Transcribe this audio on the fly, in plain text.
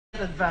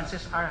official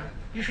advances are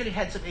usually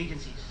heads of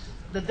agencies,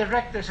 the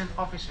directors and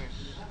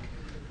officers.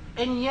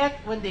 And yet,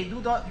 when they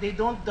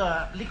don't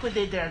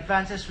liquidate their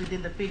advances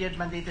within the period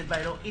mandated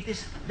by law, it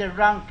is the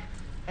rank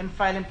and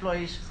file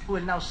employees who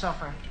will now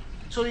suffer.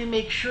 So we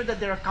make sure that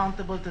they're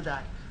accountable to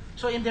that.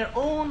 So in their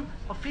own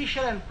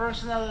official and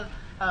personal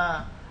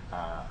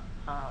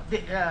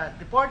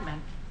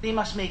department, they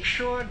must make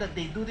sure that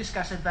they do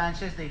discuss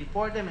advances, they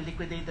report them and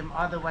liquidate them.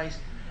 Otherwise,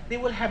 they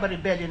will have a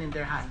rebellion in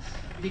their hands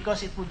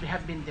because it would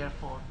have been their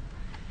fault.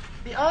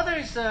 The other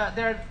is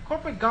there are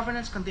corporate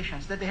governance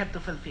conditions that they have to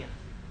fulfill.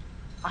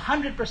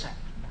 100%,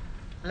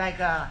 like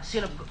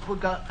seal of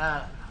good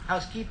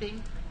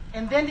housekeeping.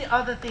 And then the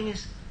other thing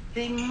is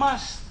they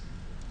must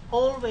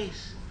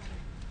always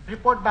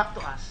report back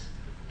to us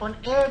on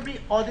every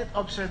audit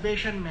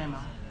observation memo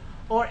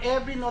or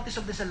every notice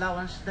of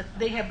disallowance that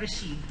they have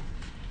received.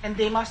 And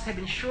they must have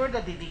ensured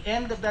that at the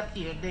end of that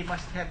year,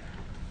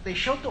 they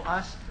show to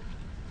us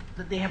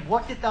that they have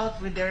worked it out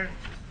with their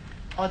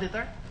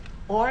auditor,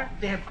 or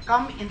they have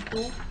come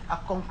into a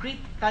concrete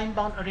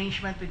time-bound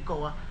arrangement with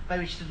COA by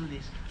which to do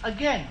this.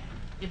 Again,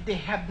 if they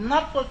have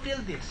not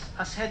fulfilled this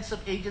as heads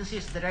of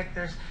agencies,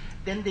 directors,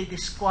 then they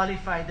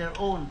disqualify their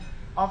own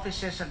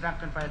officers and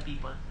rank and file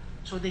people.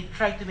 So they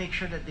try to make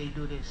sure that they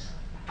do this.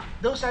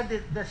 Those are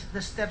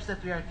the steps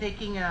that we are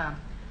taking,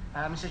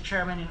 Mr.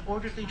 Chairman, in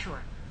order to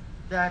ensure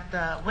that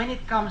when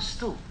it comes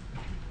to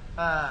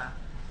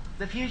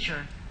the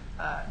future,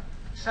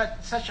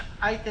 such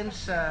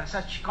items,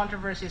 such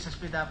controversies as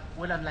PDAP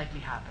will unlikely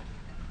happen.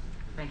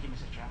 Thank you,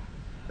 Mr. Chairman.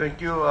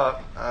 Thank you,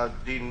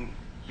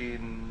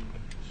 Dean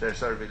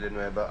Cesar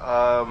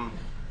Villanueva.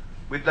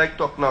 We'd like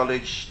to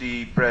acknowledge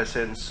the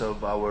presence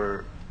of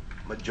our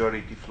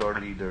Majority Floor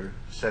Leader,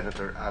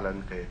 Senator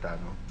Alan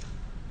Cayetano.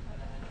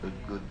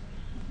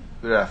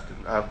 Good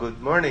afternoon.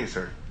 Good morning,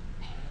 sir.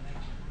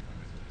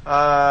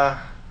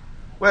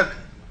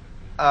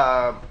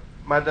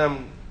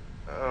 Madam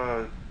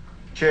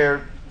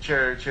Chair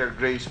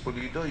Grace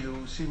Pulido,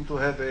 you seem to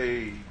have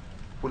a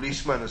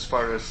policeman as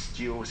far as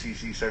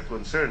GOCCs are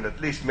concerned. At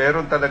least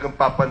meron talagang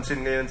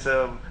papansin ngayon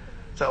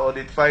sa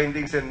audit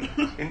findings, and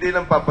hindi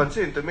lang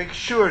papansin, to make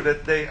sure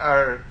that they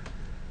are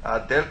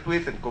dealt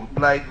with and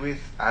complied with,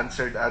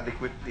 answered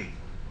adequately.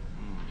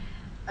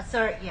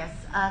 Sir, yes,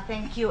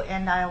 thank you,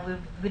 and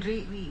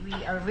we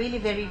are really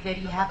very,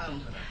 very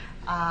happy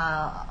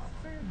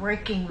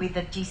working with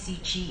the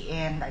GCG,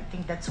 and I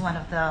think that's one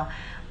of the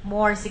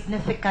more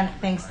significant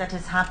things that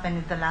has happened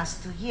in the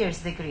last 2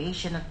 years, the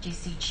creation of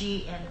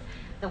GCG and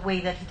the way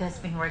that it has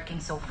been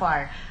working so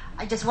far.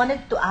 I just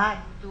wanted to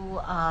add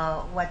to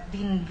what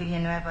Dean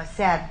Villanueva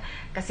said,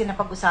 kasi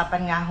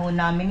napag-usapan nga ho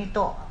namin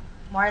ito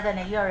more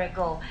than a year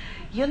ago.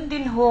 Yun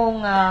din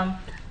hong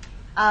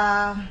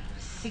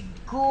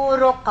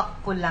siguro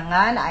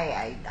kakulangan,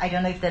 I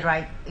don't know if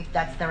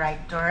that's the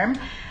right term,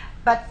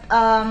 but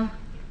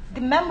the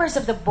members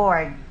of the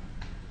board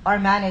or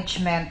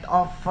management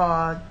of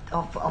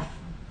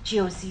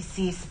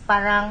GOCCs,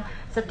 parang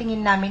sa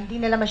tingin namin, hindi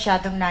nila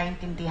masyadong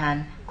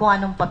naintindihan kung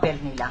anong papel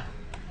nila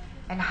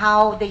and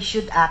how they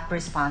should act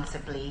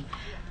responsibly.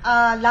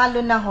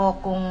 Lalo na ho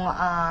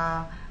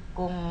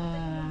kung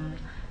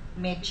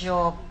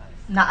medyo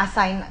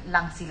na-assign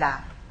lang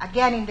sila.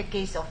 Again, in the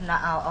case of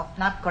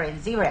NAPCOR and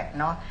ZIREC,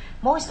 no,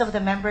 most of the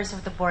members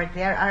of the board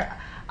there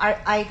are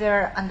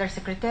either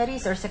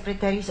undersecretaries or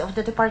secretaries of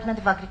the Department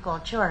of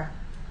Agriculture.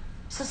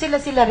 So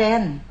sila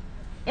rin.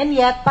 And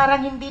yet,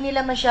 parang hindi nila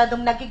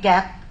masyadong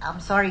nagiget,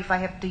 I'm sorry if I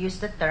have to use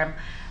the term,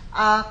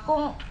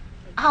 kung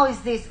how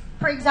is this?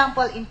 For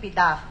example, in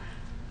PDAF,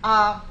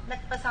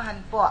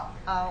 nagpasahan po,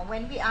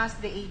 when we asked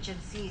the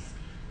agencies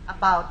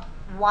about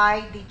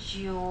why did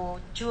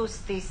you choose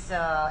this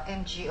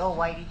NGO,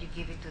 why did you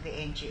give it to the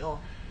NGO?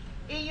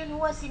 Yun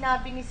huwa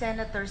sinabi ni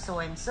Senator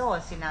so-and-so,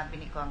 sinabi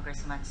ni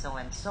Congressman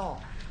so-and-so.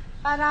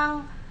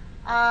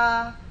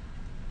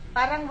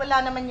 Parang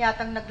wala naman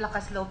yatang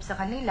naglakas loob sa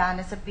kanila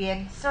na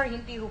sabihin, sir,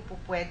 hindi ho po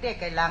pwede,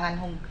 kailangan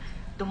hong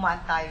dumaan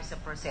tayo sa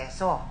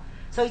proseso.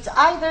 So it's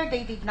either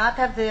they did not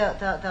have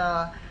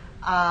the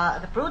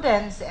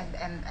prudence and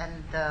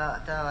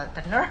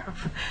the nerve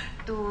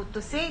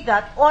to say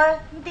that, or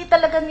hindi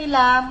talaga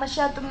nila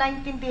masyadong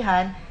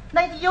naintindihan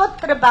na yung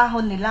trabaho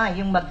nila,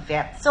 yung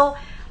mag-vet. So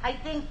I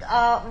think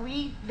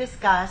we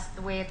discussed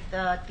with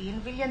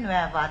Dean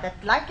Villanueva that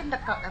like in the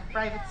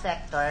private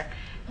sector,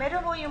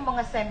 meron po yung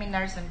mga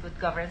seminars on good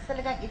governance.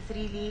 Talagang it's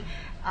really,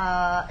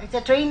 it's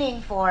a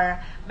training for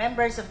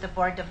members of the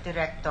board of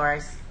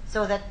directors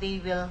so that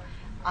they will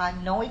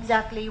know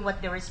exactly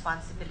what their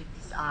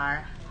responsibilities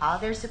are, how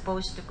they're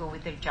supposed to go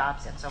with their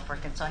jobs, and so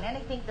forth and so on. And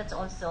I think that's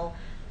also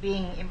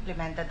being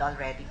implemented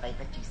already by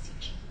the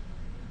GCG.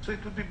 So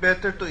it would be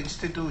better to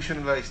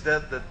institutionalize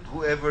that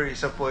whoever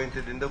is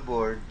appointed in the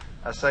board,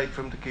 aside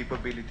from the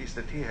capabilities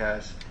that he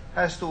has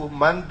to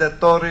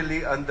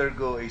mandatorily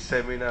undergo a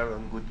seminar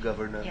on good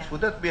governance. Yeah.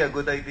 Would that be a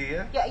good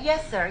idea? Yeah,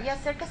 yes, sir.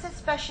 Yes, sir. Because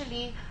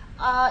especially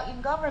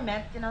in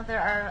government, you know,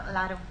 there are a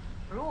lot of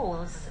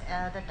rules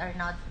that are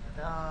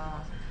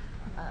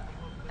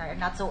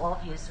not so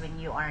obvious when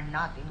you are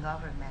not in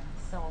government.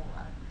 So,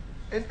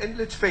 And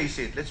let's face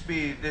it. Let's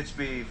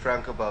be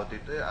frank about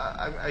it.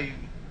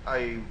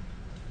 I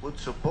would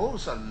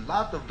suppose a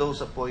lot of those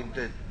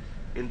appointed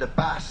in the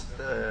past,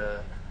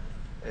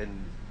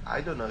 and I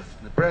don't know if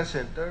the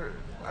present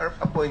are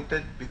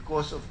appointed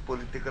because of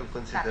political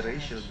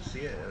considerations,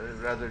 yeah,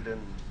 rather than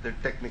their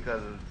technical,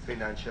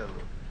 financial,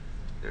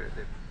 their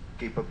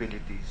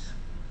capabilities.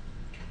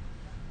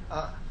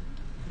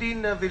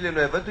 Dean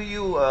Villanueva, do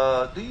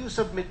you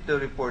submit the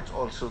reports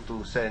also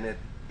to Senate?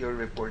 Your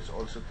reports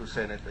also to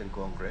Senate and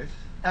Congress?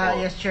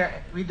 Yes,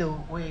 Chair, we do.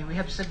 We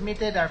have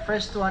submitted our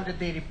first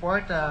 200-day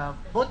report,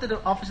 both to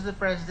the Office of the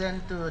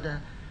President, to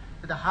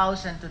the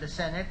House, and to the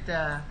Senate,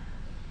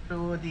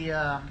 through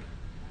the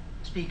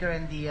Speaker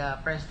and the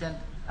President,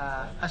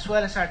 as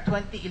well as our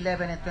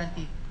 2011 and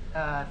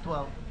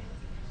 2012.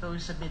 So we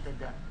submitted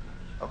them.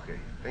 Okay,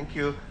 thank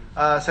you.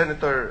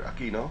 Senator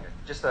Aquino?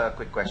 Just a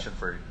quick question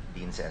for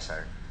Dean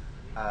Cesar.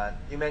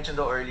 You mentioned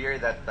though earlier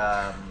that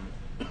the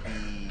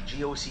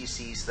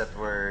GOCCs that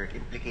were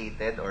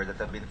implicated or that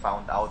have been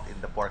found out in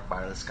the pork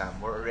barrel scam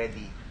were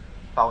already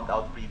found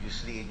out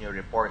previously in your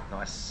report, no,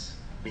 as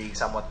being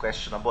somewhat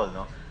questionable,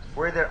 no?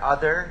 Were there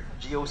other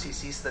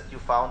GOCCs that you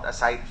found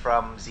aside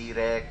from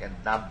ZREC and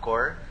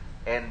NABCOR?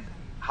 And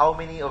how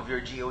many of your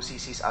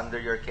GOCCs under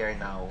your care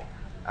now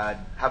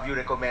have you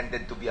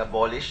recommended to be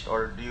abolished,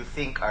 or do you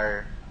think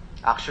are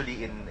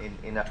actually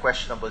in a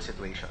questionable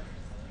situation?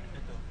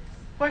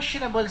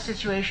 Questionable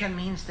situation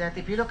means that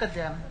if you look at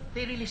them,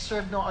 they really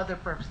serve no other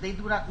purpose. They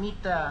do not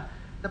meet the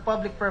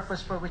public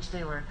purpose for which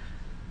they were.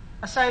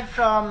 Aside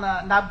from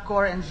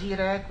NABCOR and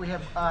ZREC, we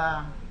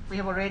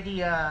have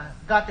already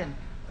gotten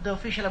the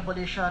official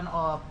abolition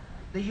of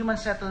the Human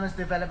Settlements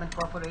Development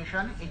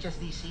Corporation,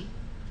 HSDC,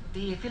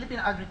 the Philippine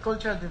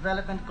Agricultural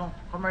Development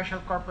Commercial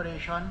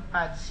Corporation,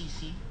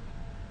 PADCC,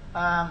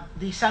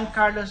 the San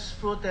Carlos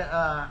Fruit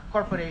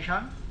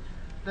Corporation,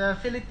 the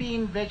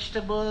Philippine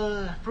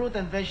Fruit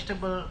and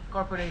Vegetable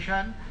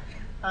Corporation,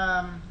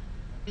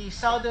 the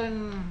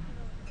Southern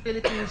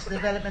Philippines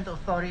Development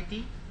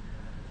Authority,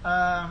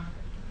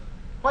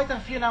 quite a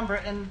few number,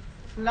 and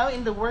now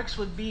in the works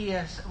would be,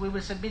 as we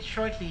will submit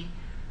shortly,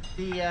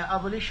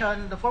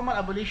 the formal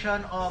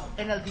abolition of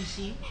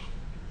NLDC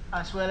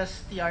as well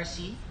as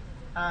TRC.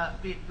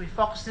 We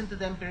focused into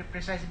them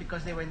precisely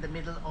because they were in the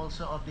middle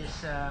also of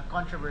this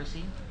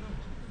controversy.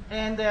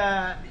 And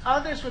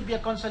others would be a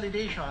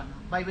consolidation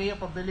by way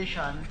of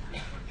abolition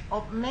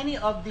of many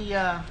of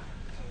the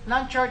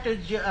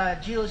non-chartered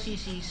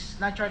GOCCs,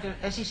 non-chartered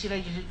SEC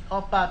registry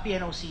of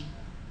PNOC.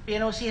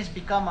 PNOC has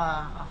become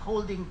a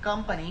holding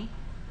company,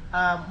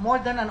 more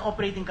than an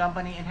operating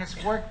company, and has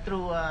worked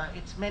through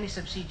its many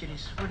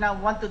subsidiaries. We now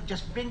want to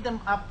just bring them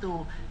up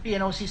to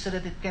PNOC so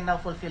that it can now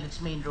fulfill its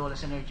main role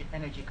as an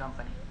energy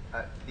company.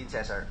 Dean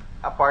Cesar,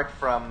 apart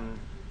from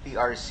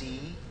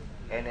TRC,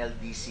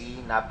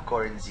 NLDC,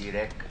 NABCOR, and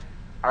ZREC,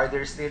 are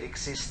there still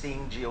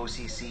existing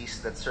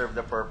GOCCs that serve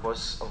the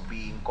purpose of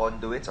being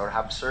conduits or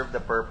have served the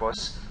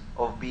purpose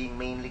of being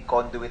mainly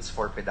conduits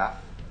for PDAF?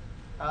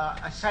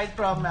 Aside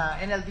from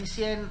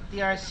NLDC and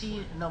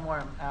TRC, no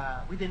more.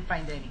 We didn't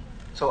find any.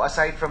 So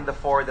aside from the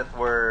four that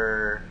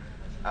were,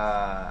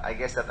 I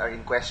guess, that are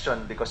in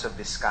question because of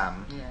this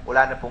scam, Yeah.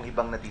 wala na pong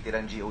ibang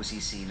natitirang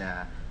GOCC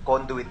na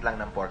conduit lang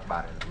ng pork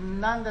barrel?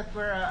 None that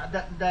were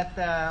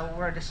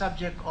were the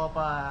subject of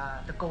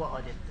the COA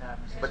audit,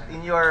 Mr. But Senator.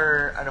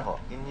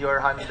 in your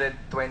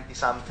 120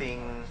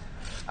 something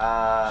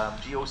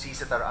GOCs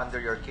that are under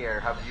your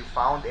care, have you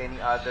found any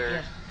other?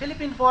 Yes.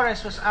 Philippine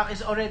Forest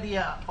is already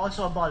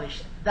also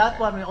abolished. That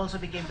one we also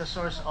became the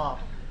source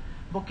of.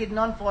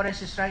 Bukidnon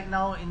Forest is right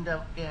now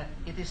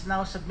it is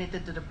now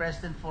submitted to the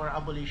President for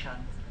abolition.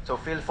 So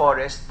Phil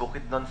Forest,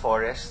 Bukidnon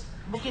Forest.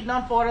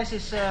 Bukidnon Forest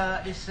is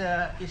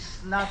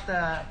not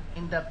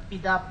in the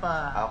PDAP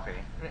Okay.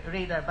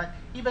 radar, but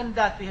even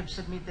that we have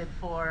submitted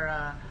for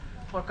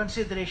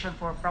consideration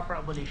for proper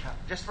abolition.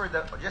 Just on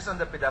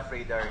the PDAF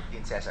radar,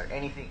 Dean Cesar,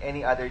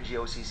 any other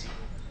GOCC?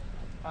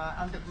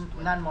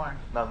 None more.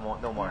 No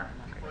more.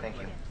 Okay, thank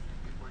you.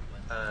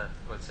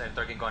 Well,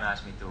 Senator Gingon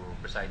asked me to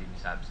preside in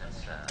his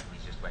absence.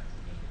 He's just went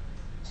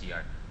to the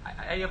CR.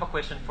 I have a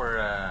question for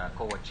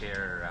COA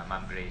Chair,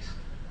 Ma'am Grace.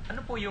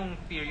 Ano po yung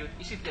period?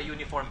 Is it a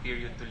uniform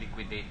period to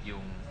liquidate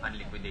yung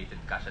unliquidated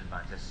cash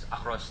advances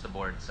across the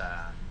board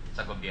sa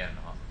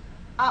gobyerno?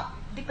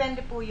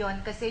 Depende po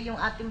yon kasi yung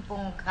ating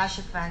pong cash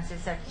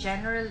advances are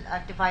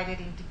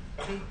divided into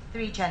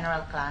three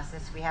general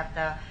classes. We have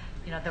the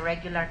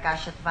regular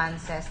cash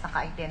advances,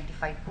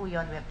 naka-identify po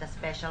yon. We have the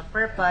special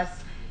purpose,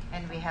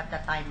 and we have the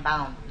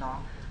time-bound,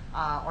 no?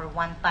 Or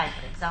one time.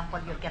 For example,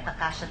 you get a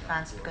cash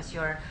advance because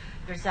you're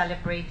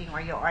celebrating or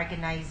you're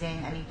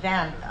organizing an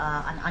event,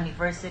 an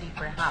anniversary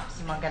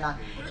perhaps, yung mga ganon.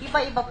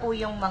 Iba-iba po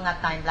yung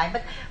mga timeline.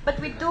 But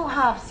we do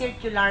have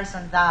circulars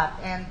on that,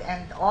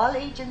 and all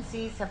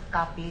agencies have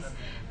copies.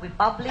 We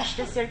publish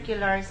the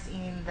circulars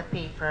in the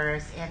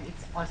papers, and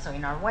it's also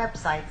in our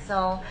website.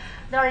 So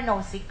there are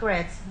no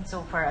secrets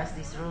so far as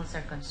these rules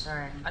are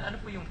concerned. Ano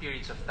po yung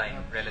periods of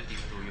time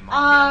relative to yung mga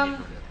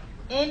pinag-include?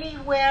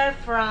 Anywhere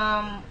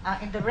from,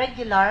 in the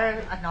regular,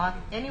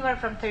 anywhere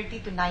from 30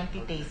 to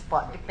 90 days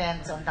po.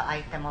 Depends on the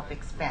item of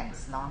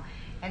expense, no?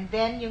 And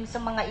then, yung sa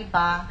mga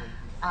iba,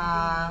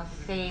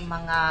 say,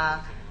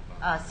 mga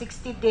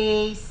 60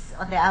 days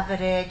on the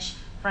average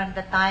from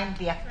the time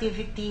the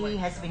activity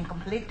has been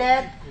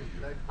completed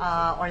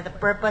or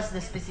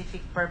the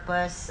specific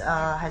purpose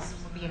has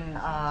been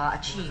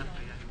achieved.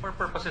 For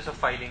purposes of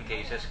filing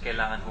cases,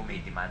 kailangan ho may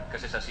demand.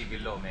 Kasi sa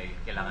civil law,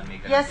 kailangan may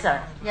ganun. Yes,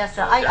 sir. Yes,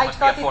 sir. So, there I must be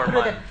thought a it formal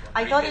prudent.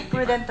 I thought it written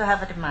prudent demand. to have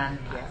a demand.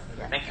 Yes,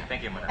 yes.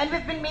 Thank you, madam. And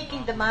we've been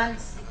making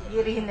demands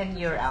year in and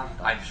year out.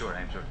 I'm sure.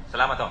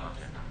 Salamat ho, ma'am.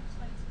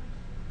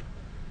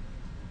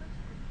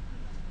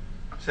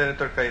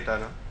 Senator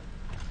Cayetano.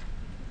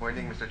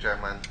 Morning, Mr.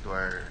 Chairman, to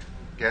our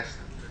guest,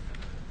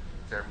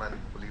 Chairman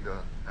Pulido,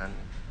 and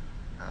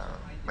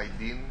my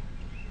dean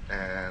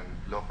and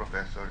law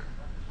professor.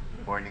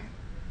 Morning.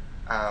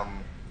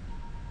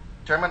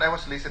 Chairman, I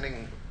was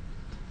listening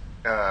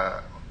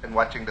and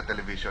watching the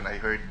television. I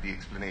heard the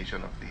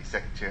explanation of the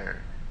SEC Chair,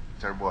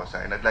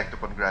 Sarbosa, and I'd like to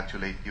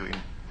congratulate you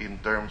in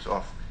terms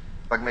of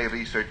pag may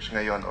research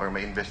ngayon or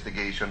may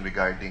investigation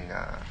regarding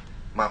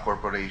mga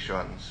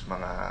corporations,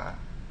 mga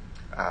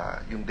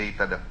yung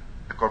data that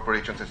the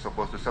corporations are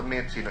supposed to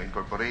submit, sino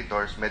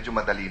incorporators, medyo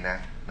madali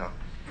na, no?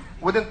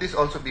 Wouldn't this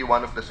also be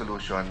one of the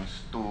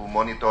solutions to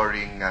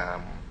monitoring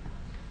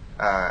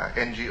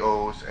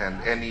NGOs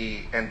and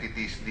any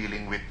entities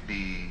dealing with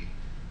the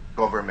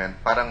government?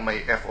 Parang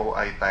may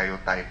FOI tayo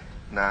type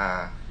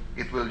na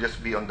it will just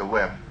be on the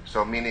web.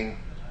 So meaning,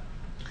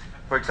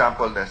 for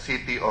example, the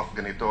city of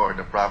ganito or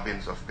the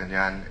province of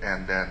ganyan,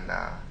 and then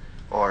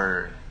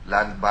or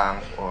land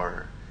bank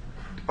or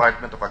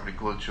Department of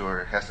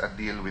Agriculture has a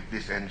deal with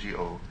this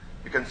NGO.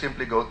 You can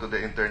simply go to the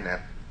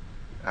internet,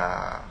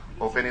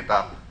 open it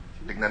up,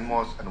 tignan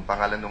mo anong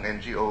pangalan ng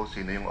NGO,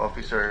 sino yung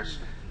officers,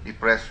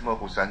 i-press mo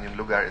kung saan yung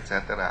lugar,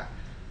 etc.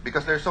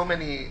 Because there's so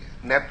many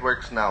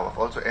networks now of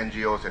also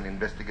NGOs and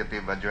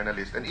investigative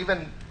journalists and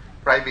even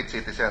private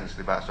citizens,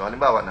 di ba? So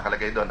halimbawa,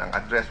 nakalagay doon, ang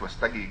address was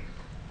Taguig.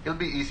 It'll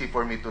be easy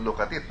for me to look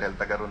at it dahil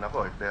taga ron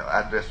ako. If the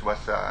address was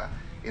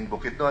in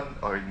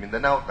Bukidnon or in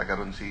Mindanao, taga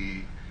ron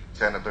si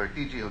Senator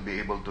TG, he'll be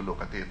able to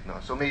look at it. No?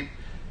 So may,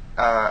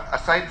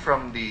 aside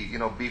from the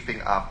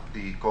beefing up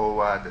the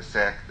COA, the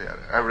SEC,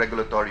 our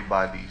regulatory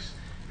bodies,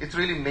 it's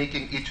really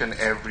making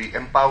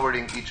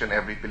empowering each and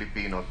every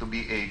Filipino to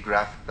be a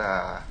graft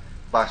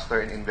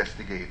buster and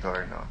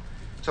investigator. No?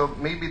 So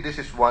maybe this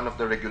is one of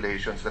the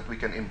regulations that we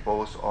can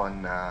impose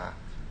on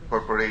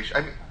corporations.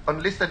 I mean,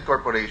 on listed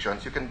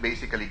corporations, you can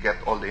basically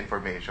get all the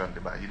information,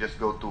 diba? You just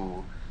go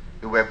to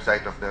the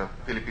website of the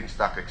Philippine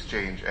Stock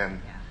Exchange and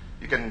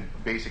you can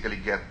basically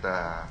get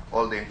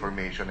all the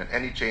information, and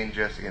any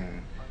changes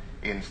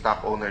in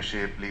stock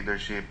ownership,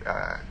 leadership,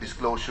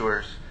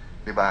 disclosures,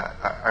 diba,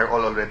 are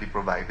all already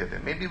provided.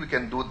 And maybe we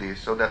can do this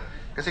so that,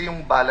 kasi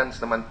yung balance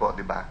naman po,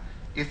 diba,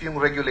 if yung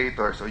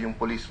regulators or yung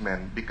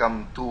policemen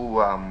become too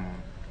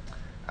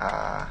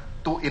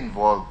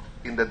involved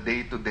in the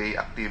day-to-day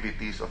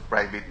activities of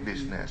private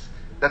business,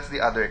 that's the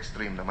other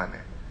extreme naman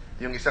eh.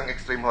 Yung isang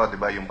extreme ho,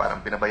 diba, yung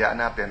parang pinabayaan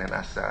natin, and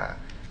as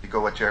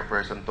ikaw a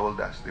chairperson told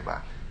us,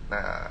 diba,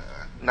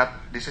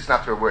 this is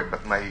not your word but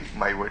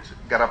my words,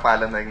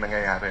 garapalan na yung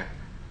nangyayari,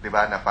 di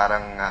ba, na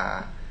parang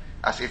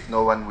as if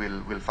no one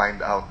will find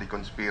out the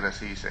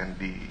conspiracies and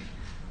the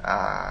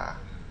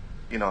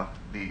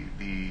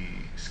the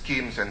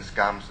schemes and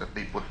scams that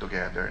they put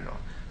together, no.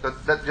 So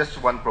that's just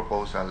one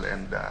proposal,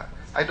 and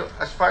I don't,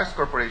 as far as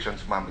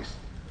corporations, ma'am,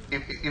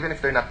 even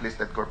if they're not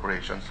listed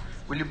corporations,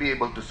 will you be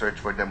able to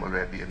search for them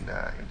already in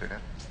the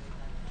internet?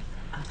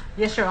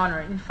 Yes, Your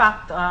Honor. In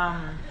fact,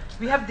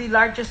 we have the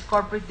largest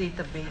corporate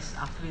database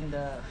actually in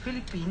the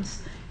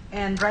Philippines,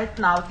 and right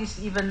now this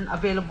is even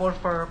available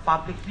for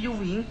public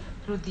viewing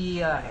through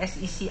the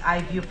SEC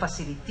iView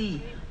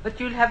facility. But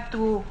you'll have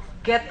to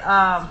get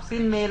a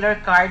PIN mailer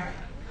card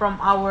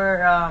from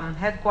our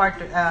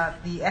headquarters,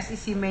 the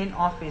SEC main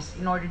office,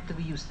 in order to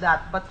use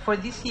that. But for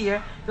this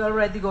year, we're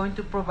already going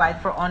to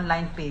provide for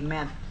online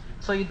payment.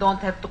 So you don't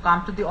have to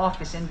come to the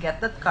office and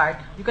get that card.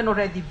 You can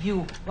already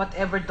view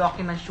whatever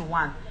documents you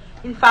want.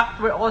 In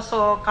fact, we're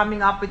also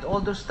coming up with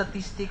all those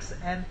statistics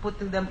and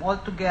putting them all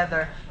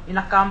together in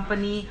a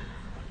company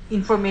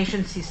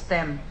information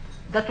system.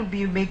 That will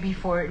be maybe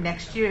for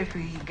next year if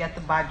we get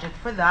the budget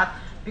for that.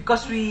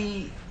 Because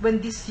when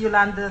this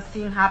Yolanda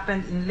thing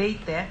happened in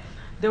Leyte,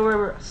 there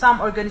were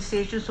some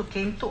organizations who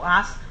came to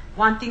us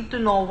wanting to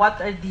know what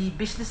are the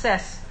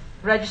businesses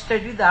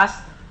registered with us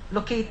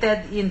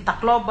located in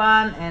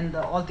Tacloban and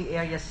all the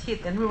areas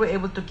hit, and we were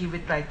able to give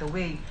it right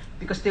away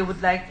because they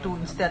would like to,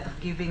 instead of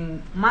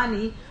giving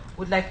money,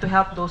 would like to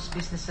help those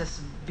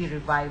businesses be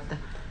revived.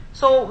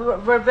 So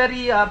we're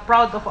very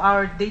proud of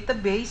our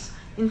database.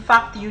 In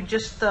fact, you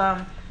just,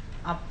 for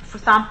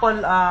example,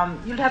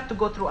 you'll have to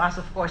go through us,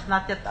 of course,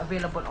 not yet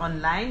available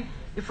online.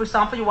 If, for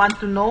example, you want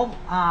to know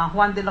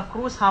Juan de la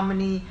Cruz, how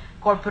many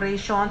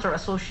corporations or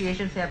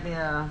associations have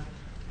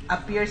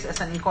appears as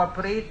an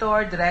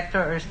incorporator,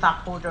 director, or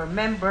stockholder or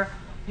member,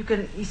 you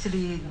can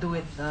easily do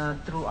it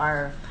through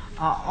our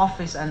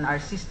office and our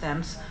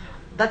systems.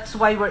 That's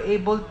why we're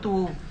able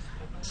to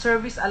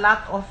service a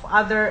lot of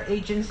other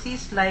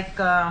agencies like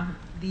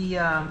the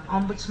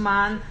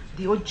Ombudsman,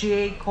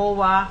 DOJ,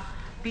 COA,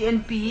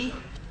 PNP.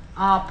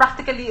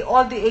 Practically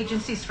all the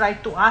agencies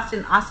write to us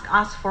and ask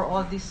us for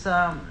all this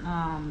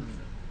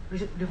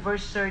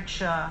reverse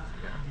search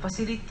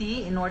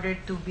facility in order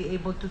to be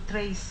able to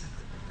trace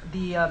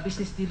the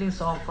business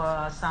dealings of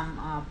some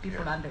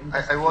people under I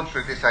investigation. won't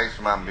criticize,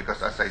 ma'am,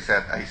 because as I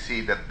said, I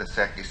see that the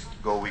SEC is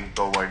going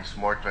towards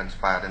more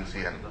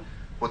transparency and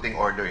putting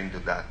order into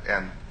that.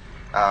 And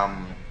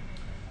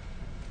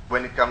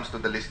when it comes to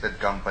the listed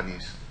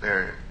companies, there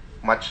are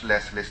much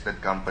less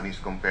listed companies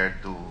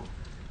compared to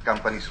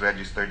companies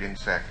registered in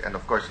SEC. And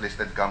of course,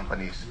 listed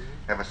companies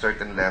have a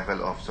certain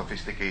level of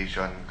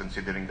sophistication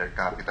considering their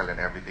capital and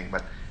everything.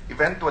 But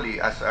eventually,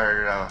 as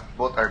our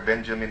both our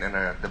Benjamin and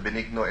the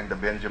Benigno and the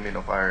Benjamin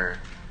of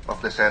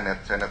the Senate,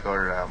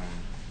 Senator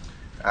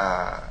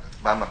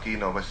Bam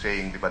Aquino was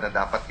saying, di ba, na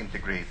dapat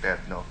integrated,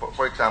 no?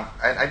 For example,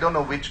 I don't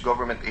know which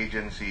government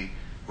agency,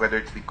 whether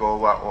it's the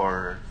COA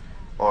or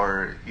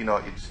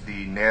it's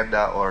the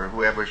NEDA or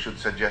whoever should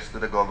suggest to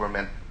the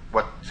government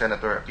what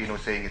Senator Aquino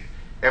was saying.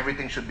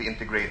 Everything should be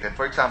integrated.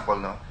 For example,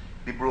 no,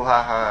 the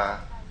brouhaha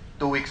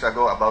 2 weeks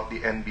ago about the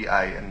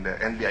NBI and the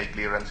NBI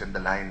clearance and the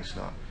lines,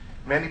 no.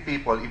 Many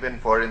people, even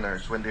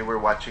foreigners, when they were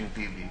watching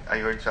TV,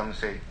 I heard some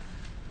say,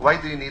 "Why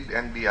do you need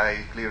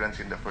NBI clearance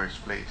in the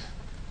first place?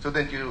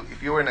 Shouldn't you,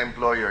 if you were an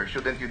employer,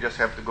 shouldn't you just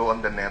have to go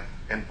on the net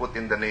and put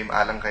in the name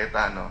Alan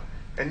Cayetano,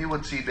 and you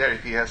would see there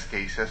if he has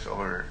cases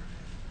or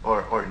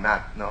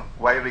not, no?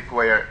 Why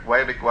require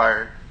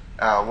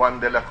Juan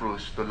de la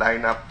Cruz to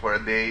line up for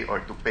a day or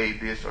to pay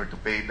this or to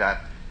pay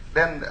that?"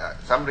 Then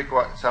some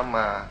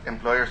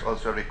employers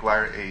also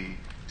require a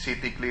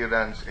city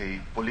clearance,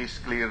 a police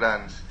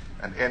clearance,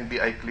 an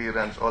NBI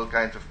clearance, all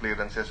kinds of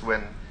clearances,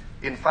 when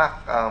in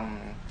fact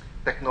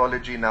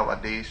technology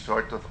nowadays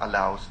sort of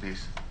allows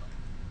this.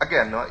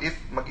 Again, no, if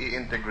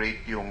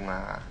mag-i-integrate yung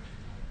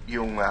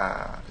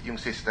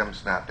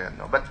systems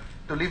natin, no. But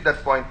to leave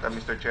that point,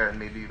 Mr. Chair,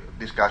 and maybe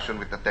discussion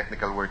with the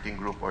technical working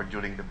group or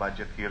during the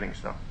budget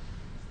hearings, no.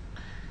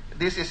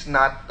 This is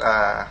not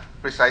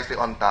precisely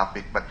on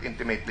topic, but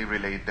intimately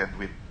related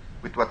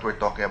with what we're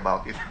talking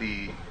about. If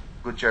the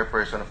good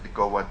chairperson of the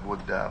COA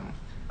would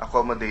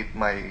accommodate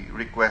my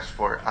request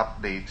for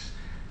updates.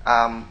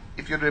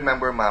 If you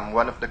remember, ma'am,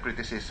 one of the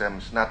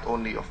criticisms, not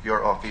only of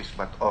your office,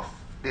 but of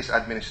this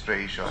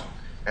administration,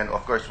 and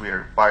of course we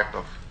are part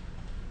of,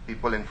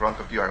 people in front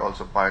of you are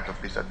also part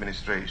of this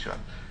administration,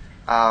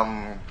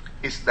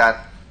 is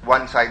that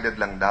one-sided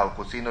lang daw,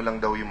 kung sino lang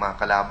daw yung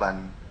mga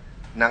kalaban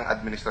ng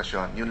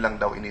administrasyon, yun lang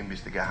daw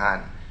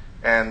iniimbestigahan.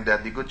 And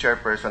the good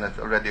chairperson has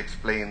already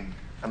explained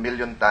a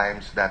million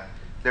times that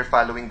they're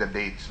following the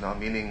dates, no?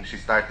 Meaning she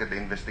started the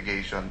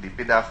investigation. The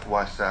PDAF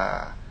was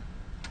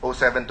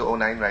 07 to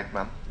 09, right,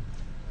 ma'am?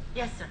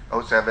 Yes, sir.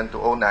 07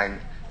 to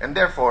 09, and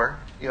therefore,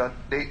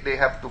 they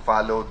have to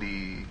follow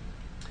the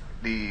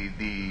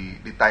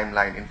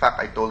timeline. In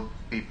fact, I told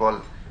people,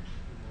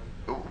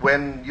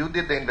 when you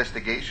did the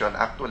investigation,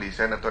 actually,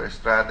 Senator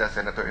Estrada,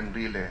 Senator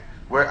Enrile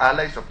were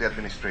allies of the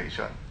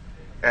administration.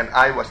 And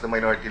I was the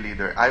minority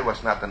leader. I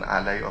was not an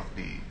ally of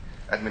the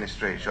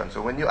administration.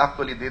 So when you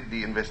actually did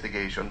the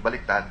investigation,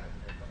 baliktad,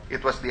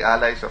 it was the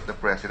allies of the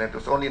president. It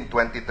was only in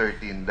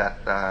 2013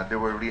 that there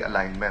were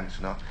realignments,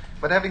 no?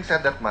 But having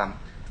said that, ma'am,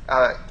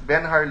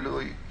 Ben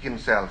Harloy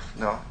himself,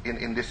 no,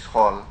 in this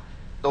hall,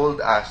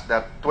 told us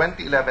that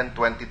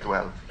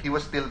 2011-2012, he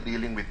was still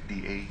dealing with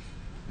DA,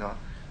 no?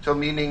 So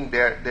meaning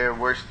there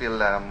were still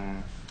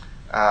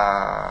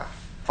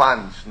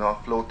funds, no,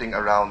 floating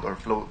around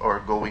or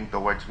going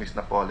towards Ms.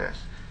 Napoles.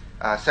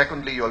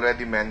 Secondly, you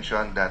already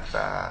mentioned that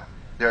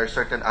there are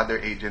certain other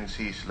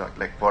agencies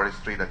like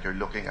forestry that you're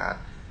looking at.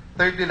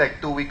 Thirdly,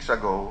 like 2 weeks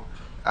ago,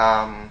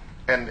 and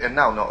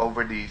now, no,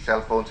 over the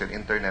cell phones and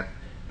internet,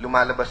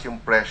 lumalabas yung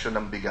presyo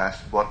ng bigas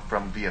bought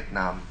from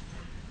Vietnam.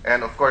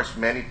 And of course,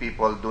 many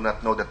people do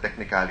not know the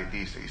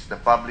technicalities. Is the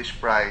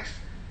published price,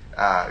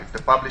 if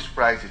the published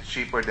price is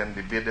cheaper than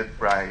the bidded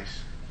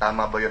price,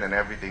 tama ba yun and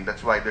everything?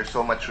 That's why there's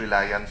so much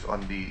reliance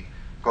on the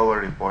COA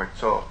report.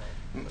 So,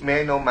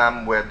 may I know,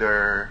 ma'am,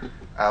 whether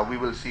we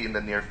will see in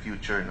the near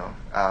future, no,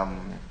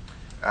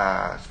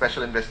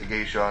 special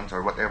investigations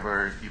or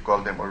whatever you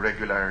call them, or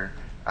regular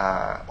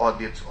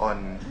audits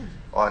on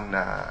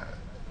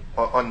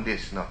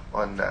this, no,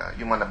 on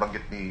yung mga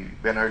nabanggit ni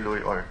Ben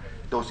Harloy or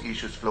those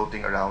issues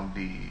floating around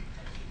the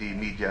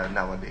media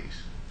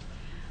nowadays.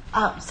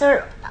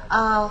 Sir,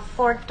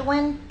 for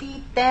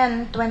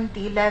 2010,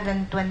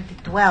 2011,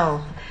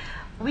 2012,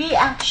 we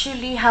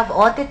actually have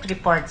audit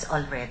reports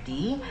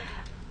already,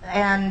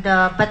 and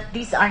but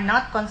these are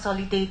not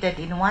consolidated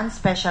in one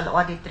special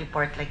audit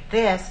report like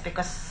this,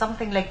 because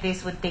something like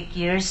this would take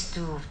years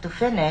to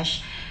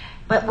finish.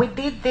 But we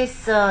did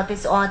this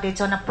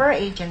audits on a per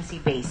agency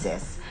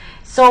basis.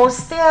 So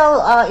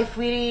still, if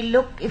we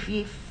look, if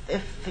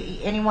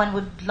anyone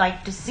would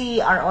like to see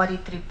our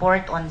audit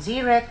report on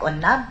ZREC, on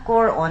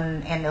NABCOR,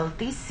 on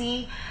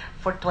NLTC,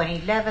 for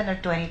 2011 or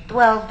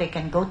 2012, they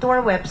can go to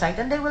our website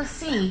and they will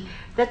see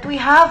that we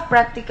have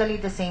practically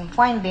the same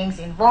findings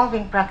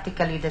involving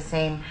practically the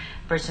same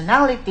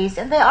personalities,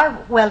 and they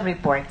are well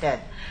reported.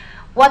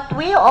 What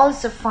we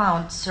also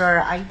found,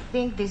 sir, I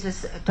think this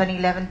is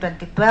 2011,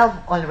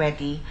 2012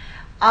 already,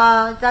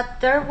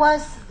 that there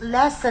was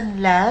less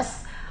and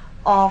less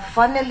of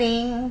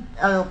funneling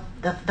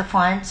the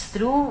funds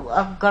through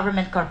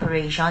government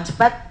corporations,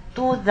 but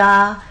to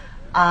the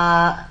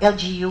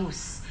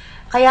LGUs.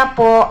 Kaya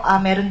po,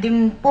 meron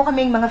din po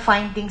kaming mga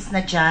findings na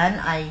dyan.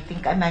 I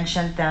think I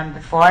mentioned them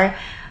before.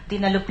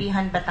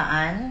 Dinalupihan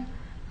Bataan,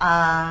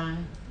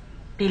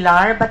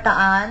 Pilar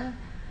Bataan,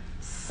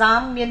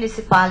 some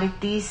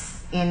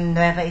municipalities in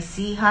Nueva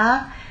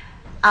Ecija.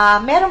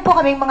 Meron po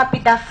kaming mga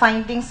PIDA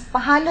findings,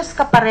 halos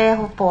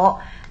kapareho po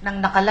ng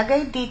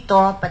nakalagay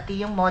dito,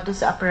 pati yung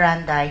modus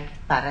operandi,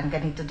 parang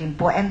ganito din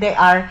po, and they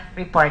are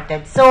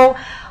reported. So,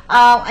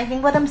 I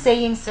think what I'm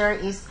saying, sir,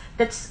 is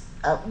that's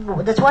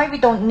why we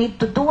don't need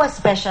to do a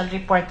special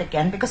report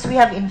again, because we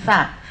have in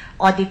fact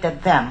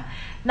audited them.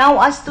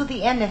 Now, as to the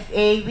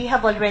NFA, we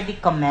have already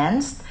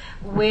commenced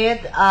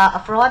with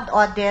a fraud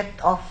audit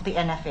of the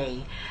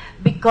NFA,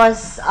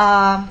 because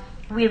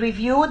we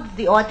reviewed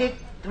the audit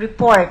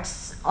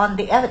reports on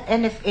the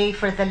NFA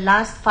for the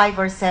last 5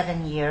 or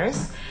 7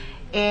 years,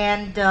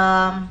 and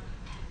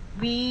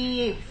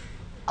we,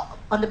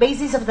 on the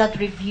basis of that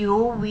review,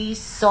 we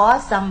saw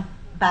some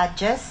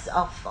badges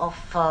of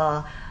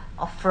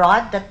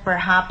fraud that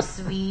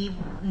perhaps we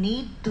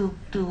need to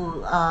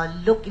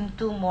look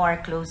into more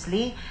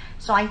closely.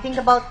 So I think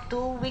about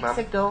 2 weeks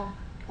ago.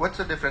 What's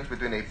the difference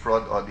between a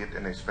fraud audit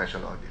and a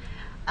special audit?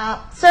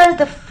 Sir,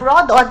 the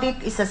fraud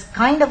audit is a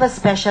kind of a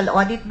special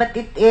audit, but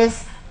it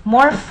is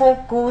more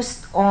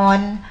focused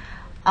on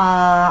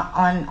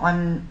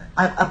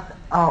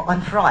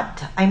fraud.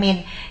 I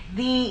mean,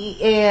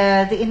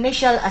 the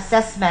initial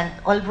assessment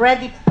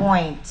already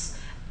points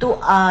to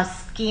a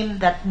scheme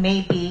that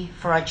may be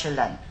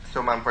fraudulent.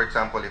 So, ma'am, for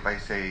example, if I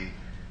say,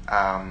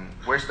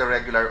 where's the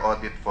regular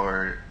audit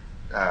for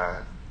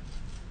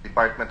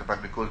Department of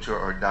Agriculture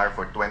or DAR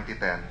for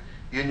 2010,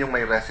 yun yung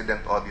may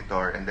resident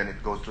auditor, and then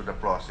it goes through the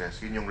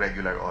process, yun yung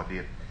regular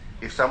audit.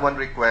 If someone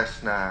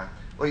requests na,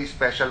 oy,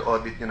 special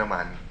audit nyo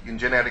naman, yung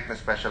generic na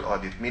special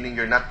audit, meaning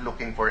you're not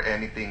looking for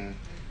anything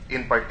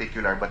in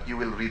particular, but you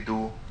will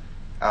redo,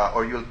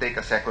 or you'll take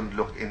a second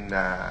look in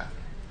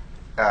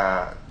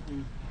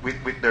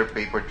with their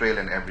paper trail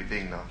and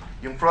everything, no?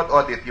 Yung fraud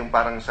audit, yung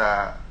parang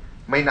sa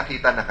may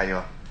nakita na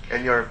kayo,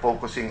 and you're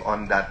focusing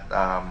on that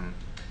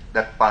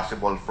that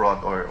possible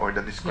fraud or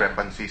the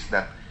discrepancies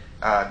that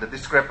the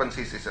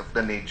discrepancies is of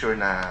the nature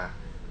na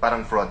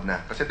parang fraud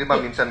na. Kasi di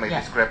ba minsan may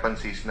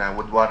discrepancies na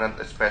would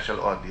warrant a special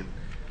audit,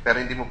 pero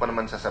hindi mo pa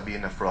naman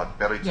sasabihin na fraud.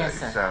 Pero it's,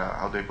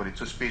 how do I put it,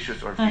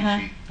 suspicious or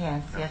fishy.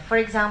 Yes, yes. For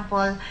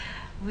example,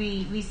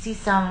 we see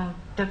some,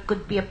 there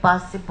could be a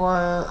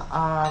possible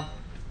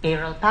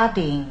payroll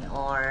padding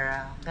or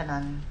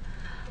ganon,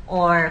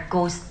 or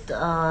ghost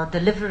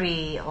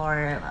delivery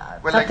or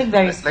something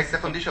very specific. Like the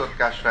conditional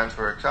cash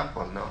transfer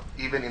example, no?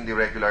 Even in the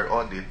regular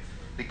audit,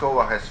 the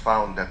COA has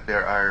found that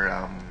there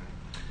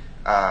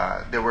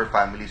were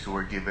families who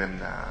were given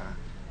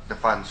the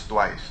funds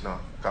twice, no?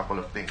 Couple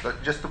of things.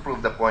 But just to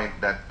prove the point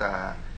that